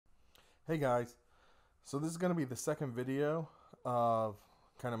Hey guys, so this is going to be the second video of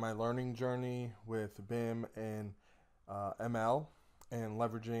kind of my learning journey with BIM and ML and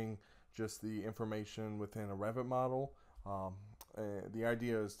leveraging just the information within a Revit model. The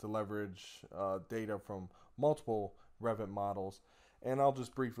idea is to leverage data from multiple Revit models, and I'll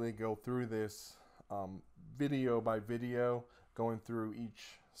just briefly go through this video by video, going through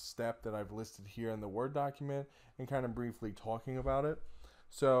each step that I've listed here in the Word document and kind of briefly talking about it.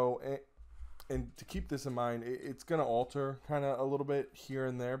 So, and to keep this in mind, it's going to alter kind of a little bit here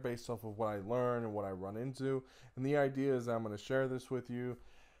and there based off of what I learn and what I run into. And the idea is I'm going to share this with you,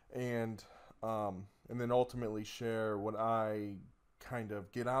 and and then ultimately share what I kind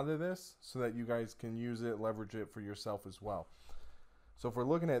of get out of this, so that you guys can use it, leverage it for yourself as well. So if we're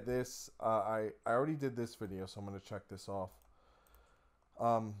looking at this, I already did this video, so I'm going to check this off.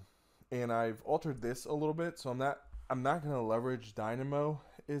 Um, and I've altered this a little bit, so I'm not going to leverage Dynamo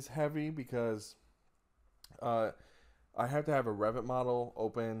is heavy because uh, I have to have a Revit model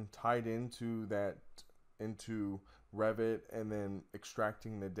open, tied into Revit, and then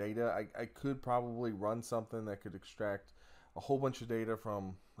extracting the data. I could probably run something that could extract a whole bunch of data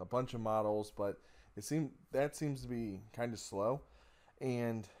from a bunch of models, but that seems to be kind of slow.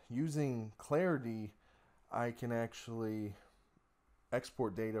 And using Clarity, I can actually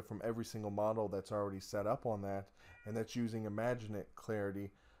export data from every single model that's already set up on that, and that's using Imaginate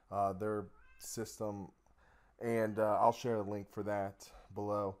Clarity, their system, and I'll share a link for that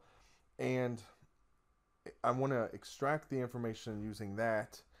below. And I want to extract the information using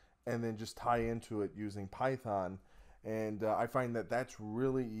that, and then just tie into it using Python. And I find that that's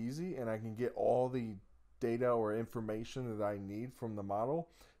really easy, and I can get all the data or information that I need from the model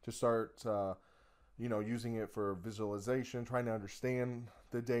to start using it for visualization, trying to understand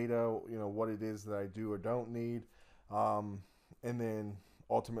the data, what it is that I do or don't need, and then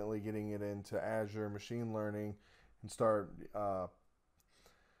ultimately getting it into Azure machine learning and start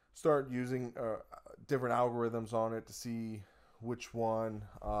using different algorithms on it to see which one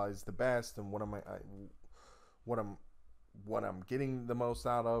is the best and what I'm getting the most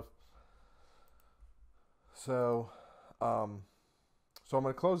out of. So, so I'm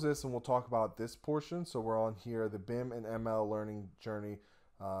going to close this and we'll talk about this portion. So we're on here, the BIM and ML learning journey,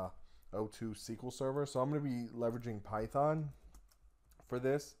 O2 SQL Server. So I'm going to be leveraging Python for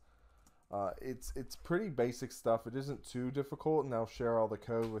this. It's pretty basic stuff. It isn't too difficult, and I'll share all the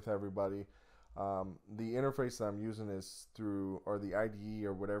code with everybody. The interface that I'm using is through, or the IDE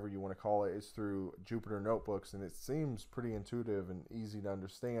or whatever you want to call it, is through Jupyter Notebooks, and it seems pretty intuitive and easy to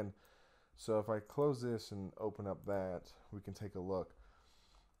understand. So if I close this and open up that, we can take a look.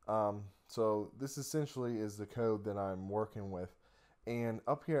 So this essentially is the code that I'm working with. And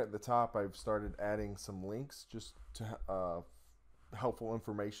up here at the top, I've started adding some links just to helpful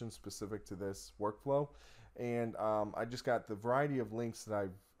information specific to this workflow. And I just got the variety of links that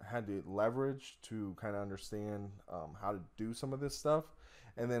I've had to leverage to kind of understand how to do some of this stuff.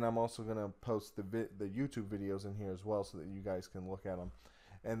 And then I'm also going to post the YouTube videos in here as well, so that you guys can look at them.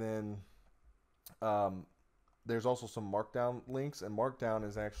 And then there's also some Markdown links, and Markdown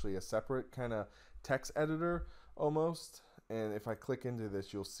is actually a separate kind of text editor almost. And if I click into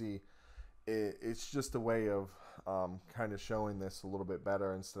this, you'll see it's just a way of kind of showing this a little bit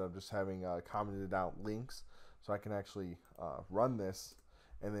better, instead of just having commented out links. So I can actually run this,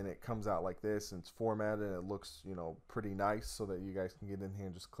 and then it comes out like this, and it's formatted, and it looks pretty nice, so that you guys can get in here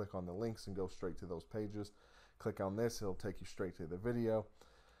and just click on the links and go straight to those pages. Click on this, it'll take you straight to the video.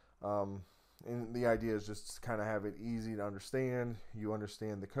 And the idea is just to kind of have it easy to understand. You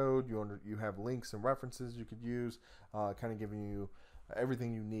understand the code, you have links and references you could use, kind of giving you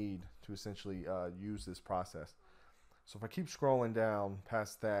everything you need to essentially use this process. So if I keep scrolling down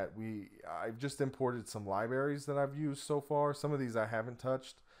past that, I've just imported some libraries that I've used so far. Some of these I haven't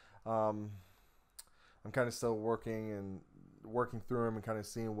touched. I'm kind of still working through them and kind of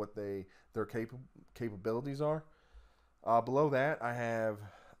seeing what their capabilities are. Below that, I have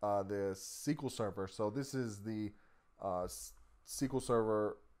the SQL Server. So this is the SQL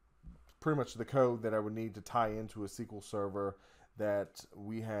Server, pretty much the code that I would need to tie into a SQL Server that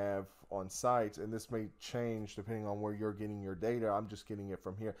we have on site, and this may change depending on where you're getting your data. I'm just getting it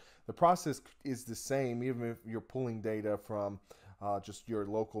from here. The process is the same, even if you're pulling data from just your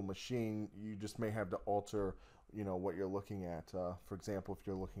local machine. You just may have to alter what you're looking at. For example, if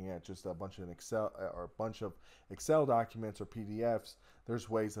you're looking at just a bunch of Excel documents or PDFs, there's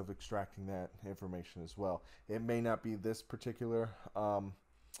ways of extracting that information as well. It may not be this particular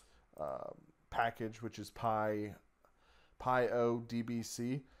package, which is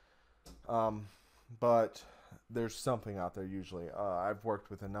PyODBC, but there's something out there usually. I've worked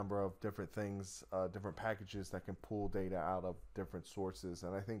with a number of different things, different packages that can pull data out of different sources,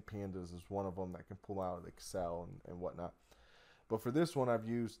 and I think Pandas is one of them that can pull out of Excel and whatnot. But for this one, I've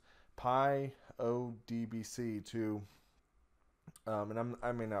used PyODBC to, and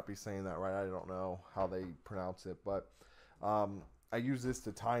I may not be saying that right. I don't know how they pronounce it, but I use this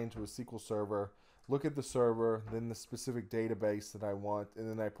to tie into a SQL server, look at the server, then the specific database that I want, and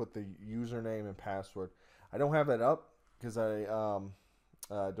then I put the username and password. I don't have that up because I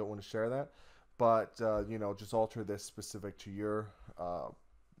don't want to share that, but you know, just alter this specific to your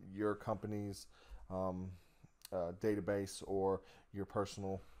company's database or your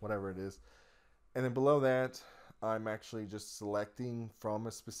personal, whatever it is. And then below that, I'm actually just selecting from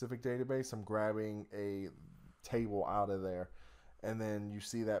a specific database. I'm grabbing a table out of there, and then you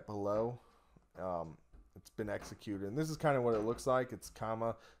see that below. It's been executed, and this is kind of what it looks like. It's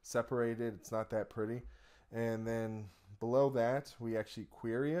comma separated. It's not that pretty. And then below that, we actually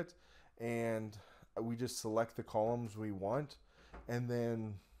query it, and we just select the columns we want, and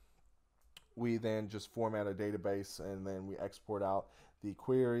then we then just format a database, and then we export out the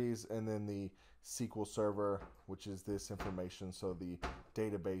queries, and then the SQL server, which is this information, so the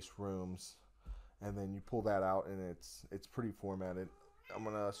database rooms, and then you pull that out, and it's pretty formatted. I'm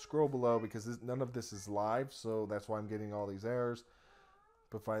gonna scroll below because none of this is live, so that's why I'm getting all these errors.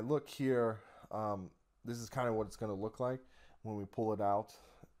 But if I look here, this is kind of what it's gonna look like when we pull it out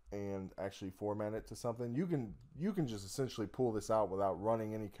and actually format it to something. You can just essentially pull this out without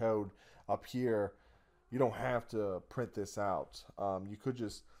running any code up here. You don't have to print this out. You could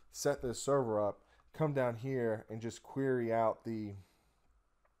just set this server up, come down here, and just query out the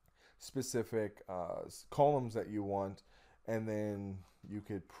specific columns that you want, and then you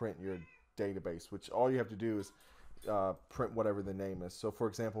could print your database, which all you have to do is print whatever the name is. So for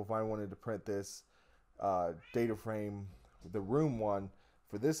example, if I wanted to print this data frame, the room one,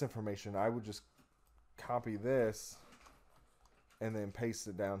 for this information, I would just copy this and then paste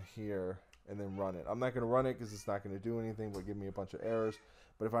it down here and then run it. I'm not going to run it because it's not going to do anything but give me a bunch of errors.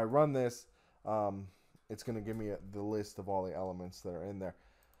 But if I run this, it's going to give me the list of all the elements that are in there.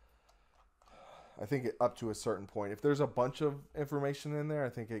 I think up to a certain point. If there's a bunch of information in there, I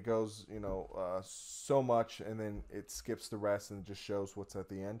think it goes, you know, so much, and then it skips the rest and just shows what's at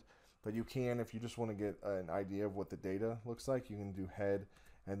the end. But you can, if you just want to get an idea of what the data looks like, you can do head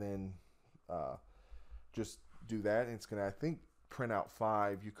and then just do that. And it's going to, I think, print out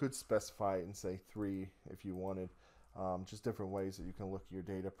 5. You could specify it and say 3 if you wanted. Just different ways that you can look at your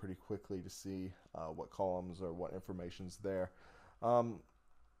data pretty quickly to see what columns or what information's there. And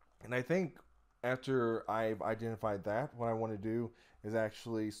I think after I've identified that, what I want to do is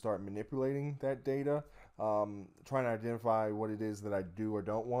actually start manipulating that data, trying to identify what it is that I do or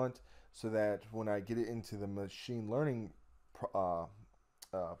don't want, so that when I get it into the machine learning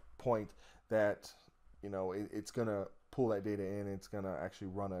point, that, you know, it's going to pull that data in, and it's going to actually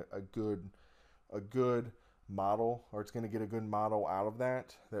run a good model, or it's going to get a good model out of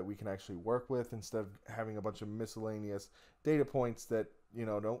that we can actually work with, instead of having a bunch of miscellaneous data points that, you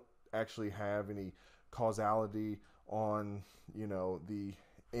know, don't actually have any causality on, you know, the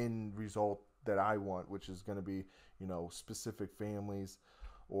end result that I want, which is going to be, you know, specific families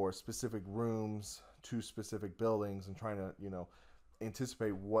or specific rooms to specific buildings, and trying to, you know,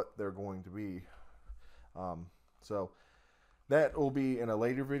 anticipate what they're going to be. So that will be in a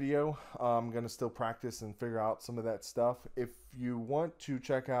later video. I'm going to still practice and figure out some of that stuff. If you want to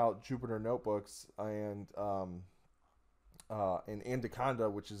check out Jupyter Notebooks and Anaconda,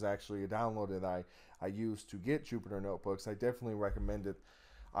 which is actually a download that I use to get Jupyter Notebooks, I definitely recommend it.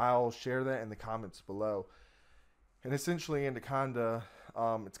 I'll share that in the comments below. And essentially, Anaconda,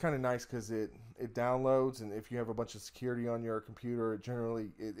 it's kind of nice because it downloads, and if you have a bunch of security on your computer,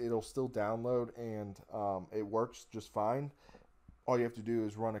 it'll still download, and it works just fine. All you have to do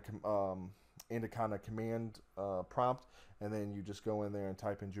is run a Anaconda command prompt, and then you just go in there and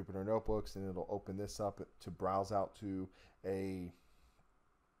type in Jupyter Notebooks, and it'll open this up to browse out to a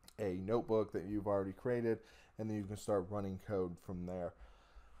notebook that you've already created, and then you can start running code from there.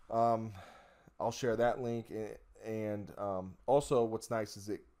 I'll share that link, and also what's nice is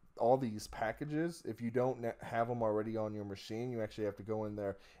all these packages, if you don't have them already on your machine, you actually have to go in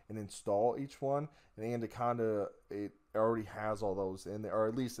there and install each one. And Anaconda, it already has all those in there, or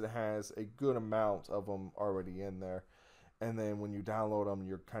at least it has a good amount of them already in there. And then when you download them,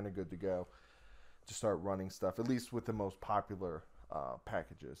 you're kind of good to go to start running stuff, at least with the most popular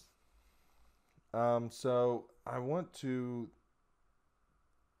packages. So I want to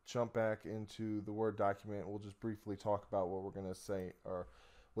jump back into the Word document. We'll just briefly talk about what we're going to say, or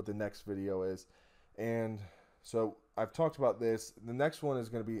what the next video is. And So I've talked about this. The next one is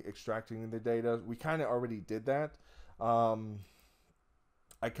going to be extracting the data. We kind of already did that. Um,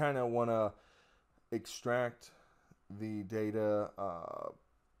 I kind of want to extract the data.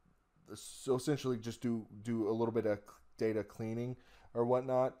 So essentially, just do a little bit of data cleaning or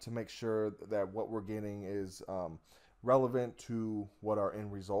whatnot to make sure that what we're getting is relevant to what our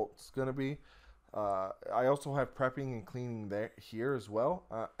end result's going to be. I also have prepping and cleaning there here as well.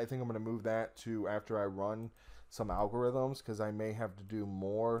 I think I'm going to move that to after I run some algorithms, because I may have to do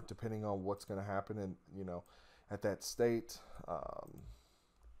more depending on what's going to happen in, at that state.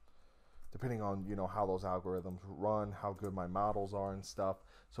 Depending on how those algorithms run, how good my models are and stuff.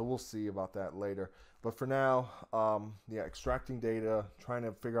 So we'll see about that later. But for now, yeah, extracting data, trying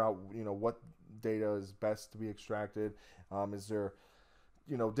to figure out what data is best to be extracted. Is there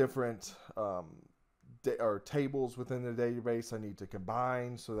different or tables within the database I need to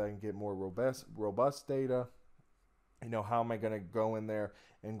combine so that I can get more robust data? How am I going to go in there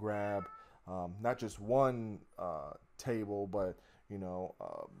and grab not just one table, but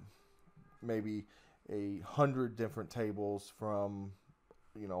maybe 100 different tables from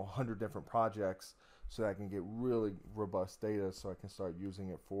 100 different projects, so that I can get really robust data so I can start using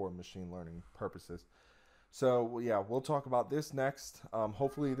it for machine learning purposes. So yeah, we'll talk about this next.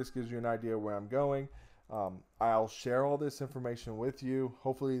 Hopefully this gives you an idea where I'm going. I'll share all this information with you.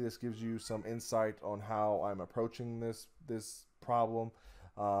 Hopefully this gives you some insight on how I'm approaching this problem.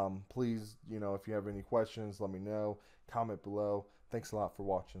 Please, if you have any questions, let me know. Comment below. Thanks a lot for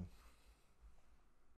watching.